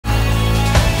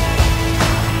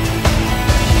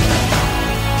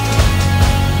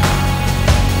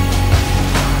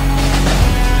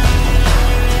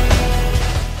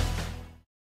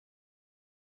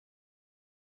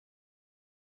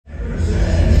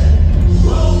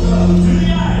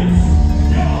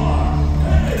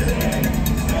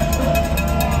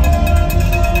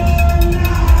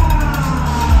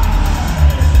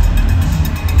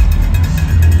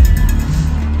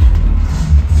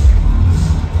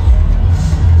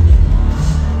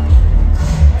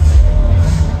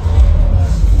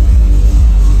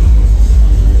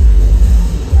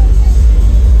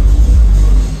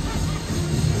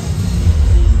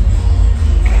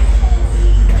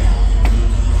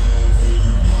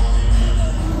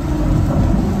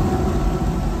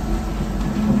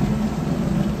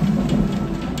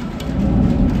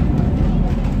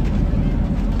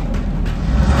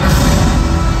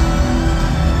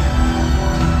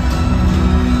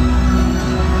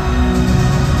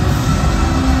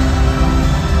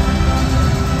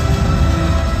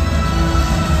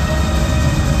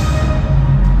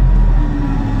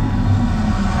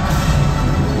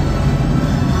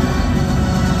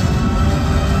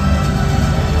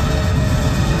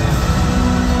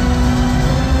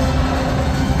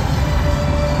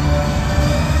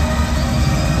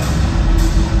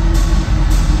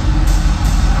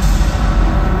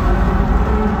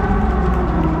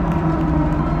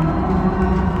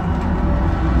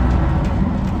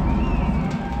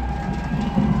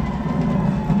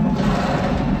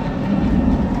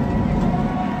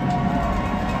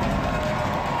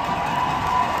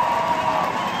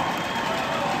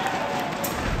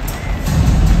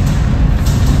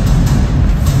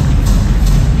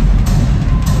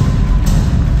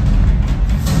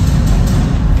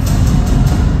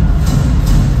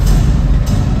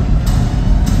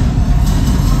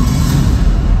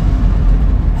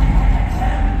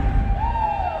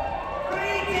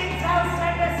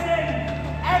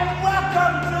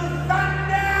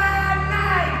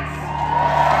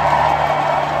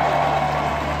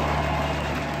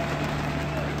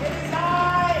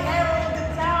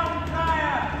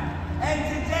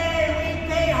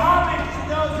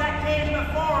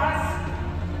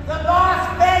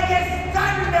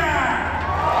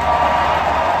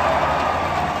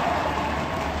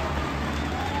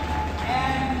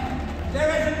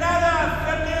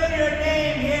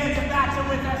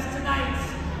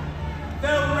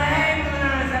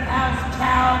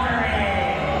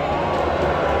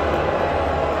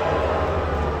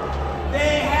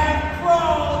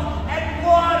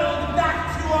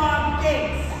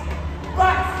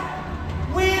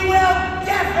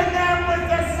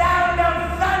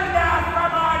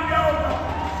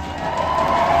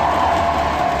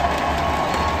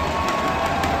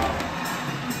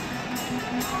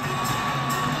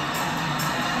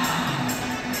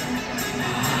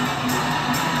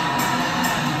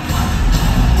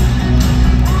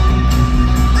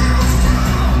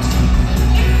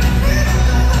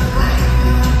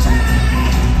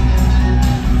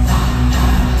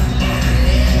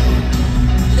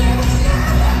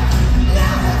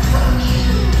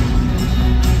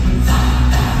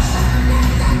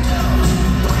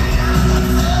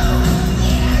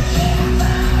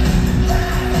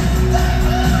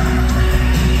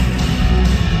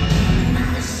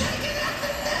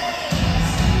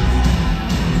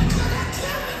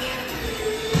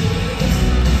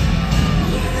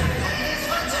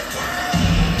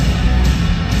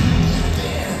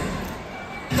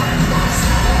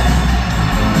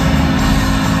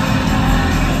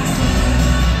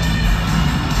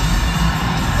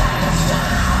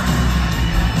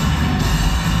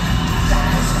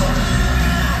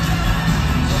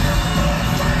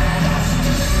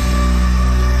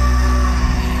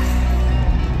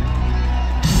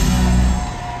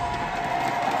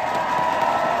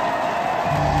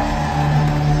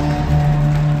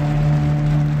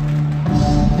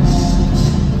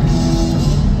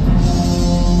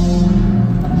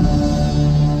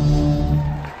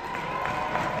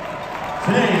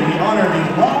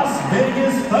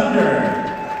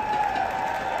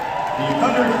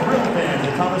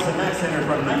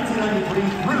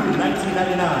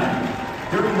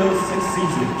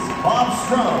seasons, Bob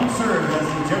Strum served as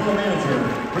the general manager,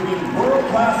 bringing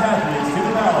world-class athletes to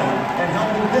the Valley and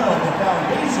helping build the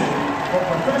foundation for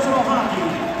professional hockey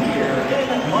here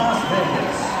in Las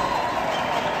Vegas.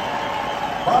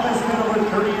 Bob has spent over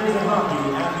 30 years in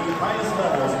hockey at the highest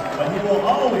levels, but he will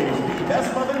always be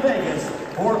best loved in Vegas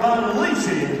for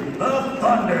unleashing the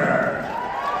Thunder.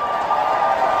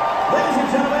 Ladies and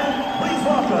gentlemen, please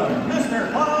welcome Mr.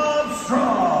 Bob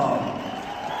Strum.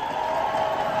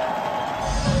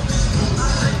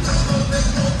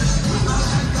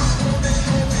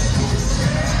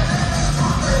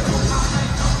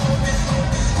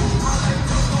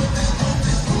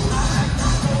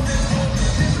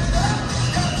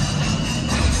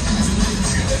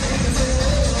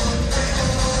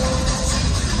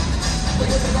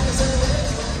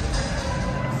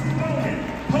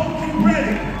 Pokey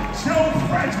Reddick,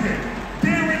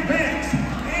 Darren Banks,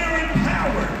 Aaron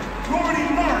Power, Gordy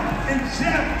Mark, and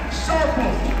Jeff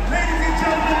Sharple. Ladies and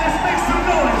gentlemen, let's make some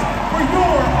noise for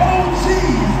your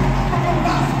OGs from the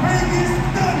Las Vegas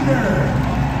Thunder.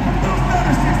 Put those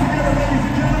Thunder sticks together, ladies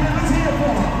and gentlemen. Let's hear it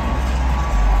for them.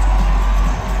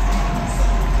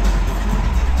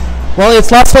 Well,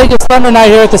 it's Las Vegas Thunder night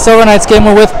here at the Silver Knights game.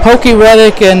 We're with Pokey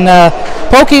Reddick, and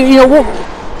Pokey, you know,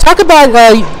 talk about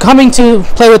coming to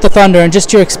play with the Thunder and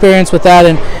just your experience with that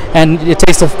and your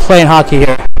taste of playing hockey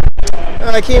here.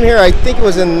 I came here, I think it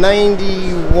was in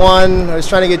 '91. I was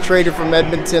trying to get traded from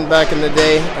Edmonton back in the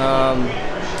day.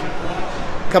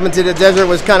 Coming to the desert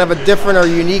was kind of a different or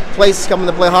unique place, coming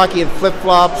to play hockey in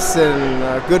flip-flops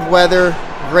and good weather,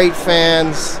 great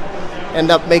fans. End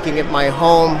up making it my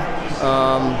home.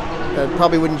 I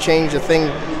probably wouldn't change a thing,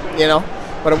 you know,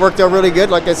 but it worked out really good.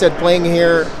 Like I said, playing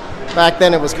here, back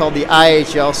then it was called the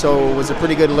IHL, so it was a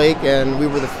pretty good league, and we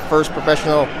were the first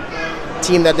professional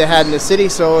team that they had in the city,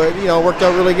 so it, you know, it worked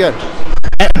out really good.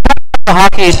 The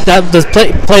hockey that was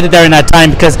played during that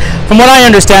time, because from what I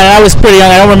understand, and I was pretty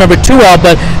young, I don't remember too well,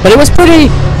 but it was pretty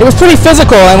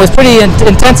physical and was pretty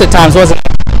intense at times, wasn't it?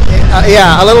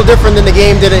 Yeah, a little different than the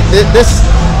game did it.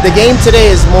 The game today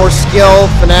is more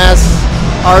skill, finesse.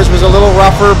 Ours was a little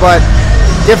rougher, but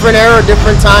different era,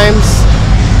 different times.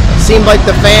 Seemed like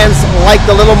the fans liked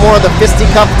a little more of the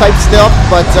fisticuff type stuff,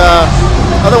 but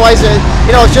otherwise,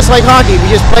 you know, it's just like hockey. We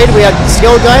just played. We had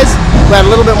skilled guys. We had a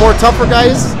little bit more tougher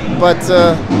guys, but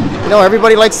you know,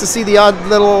 everybody likes to see the odd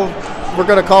little, we're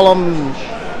going to call them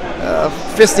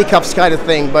fisticuffs kind of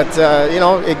thing. But you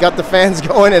know, it got the fans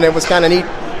going, and it was kind of neat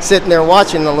sitting there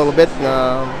watching a little bit.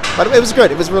 But it was good.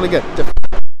 It was really good.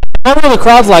 What were the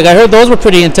crowds like? I heard those were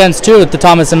pretty intense too at the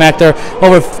Thomas and Mack. They're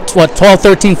over, what, 12,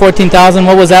 13, 14,000?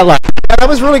 What was that like? Yeah, that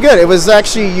was really good. It was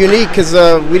actually unique because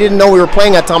we didn't know we were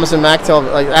playing at Thomas and Mack till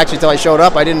I showed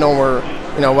up. I didn't know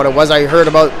what it was. I heard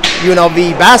about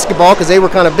UNLV basketball because they were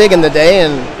kind of big in the day,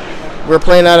 and we were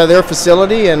playing out of their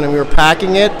facility, and we were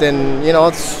packing it, and you know,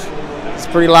 it's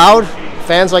pretty loud.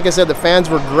 Fans, like I said, the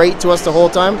fans were great to us the whole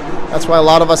time. That's why a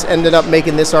lot of us ended up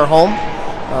making this our home.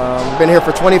 We've been here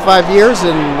for 25 years,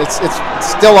 and it's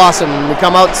still awesome. We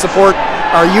come out and support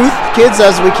our youth kids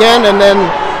as we can, and then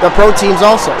the pro teams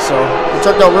also. So it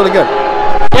turned out really good.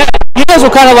 Yeah, you guys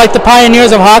were kind of like the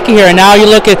pioneers of hockey here, and now you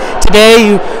look at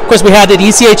today. Of course, we had the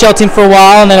ECHL team for a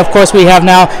while, and then of course we have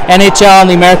now NHL and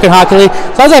the American Hockey League.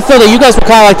 So as I feel that you guys were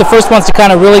kind of like the first ones to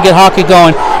kind of really get hockey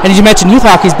going. And as you mentioned, youth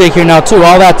hockey's big here now too.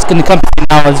 All that's going to come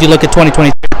now as you look at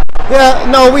 2023.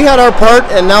 Yeah, no, we had our part,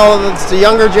 and now the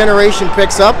younger generation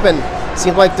picks up, and it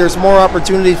seems like there's more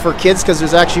opportunity for kids because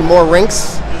there's actually more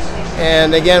rinks.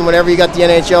 And again, whenever you got the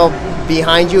NHL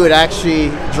behind you, it actually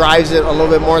drives it a little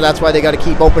bit more. That's why they got to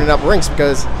keep opening up rinks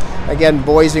because, again,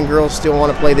 boys and girls still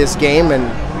want to play this game, and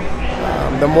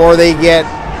the more they get,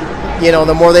 you know,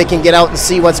 the more they can get out and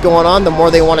see what's going on, the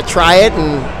more they want to try it,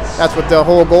 and that's what the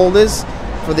whole goal is.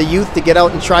 For the youth to get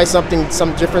out and try some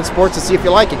different sports to see if you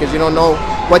like it, because you don't know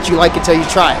what you like until you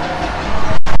try it.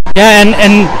 Yeah,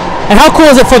 and how cool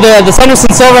is it for the Henderson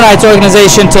Silver Knights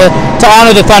organization to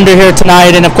honor the Thunder here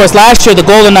tonight? And of course, last year the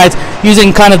Golden Knights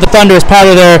using kind of the Thunder as part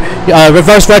of their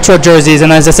reverse retro jerseys,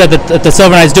 and as I said, the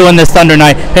Silver Knights doing this Thunder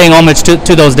night, paying homage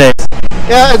to those days.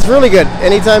 Yeah, it's really good.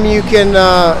 Anytime you can,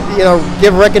 you know,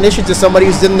 give recognition to somebody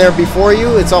who's in there before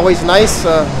you, it's always nice.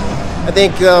 I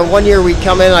think one year we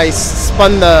come in, I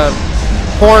spun the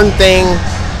horn thing,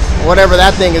 whatever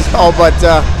that thing is called, but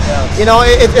you know,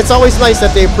 it's always nice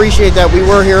that they appreciate that we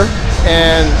were here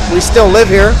and we still live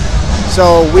here,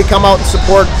 so we come out and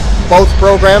support both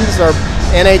programs, our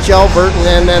NHL, Vert,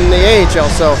 and then the AHL.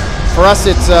 So for us,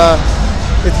 it's a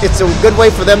good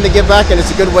way for them to give back, and it's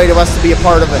a good way to us to be a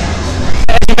part of it.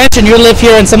 You mentioned you live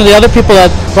here, and some of the other people that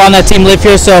were on that team live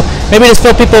here. So maybe just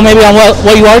fill people maybe on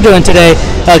what you are doing today,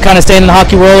 kind of staying in the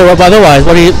hockey world or otherwise.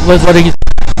 What are you?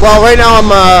 Well, right now I'm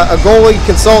a goalie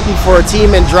consultant for a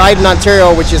team in Dryden,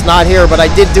 Ontario, which is not here, but I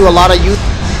did do a lot of youth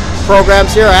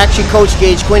programs here. I actually coached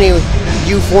Gage Quinney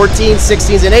U14,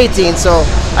 16s, and 18. So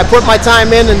I put my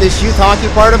time in this youth hockey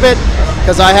part of it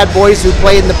because I had boys who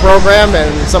played in the program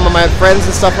and some of my friends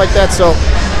and stuff like that. So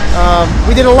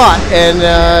we did a lot, and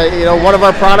one of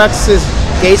our products is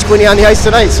Gage Quinney on the ice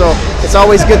tonight. So it's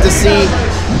always good to see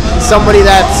somebody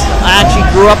that I actually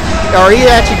grew up, or he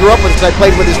actually grew up with, because I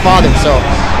played with his father. So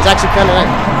it's actually kind of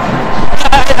nice.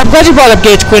 I'm glad you brought up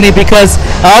Gage Quinney because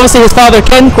obviously his father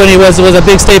Ken Quinney was a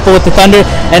big staple with the Thunder,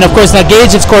 and of course now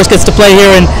Gage of course gets to play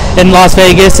here in Las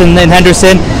Vegas and in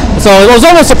Henderson. So it was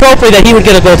almost appropriate that he would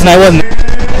get a goal tonight, wasn't it?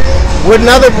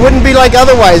 Wouldn't be like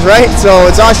otherwise, right? So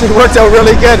it's actually worked out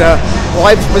really good.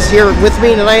 My wife was here with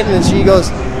me tonight, and she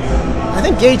goes, "I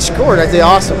think Gage scored." I say,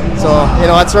 "Awesome." So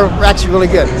that's actually really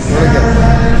good, really good.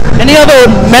 Any other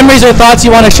memories or thoughts you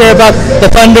want to share about the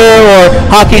Thunder or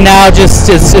hockey now? It's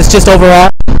just overall.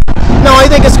 No, I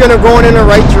think it's going to go in the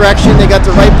right direction. They got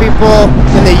the right people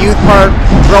in the youth part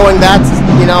growing that.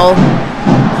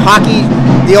 Hockey,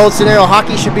 the old scenario,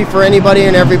 hockey should be for anybody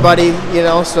and everybody.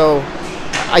 So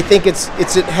I think it's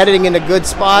heading in a good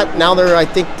spot. Now I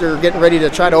think they're getting ready to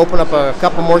try to open up a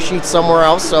couple more sheets somewhere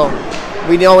else. So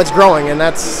we know it's growing, and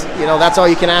that's all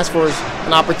you can ask for is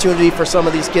an opportunity for some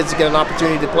of these kids to get an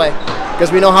opportunity to play,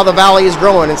 because we know how the Valley is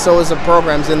growing, and so is the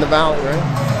programs in the Valley,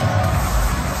 right?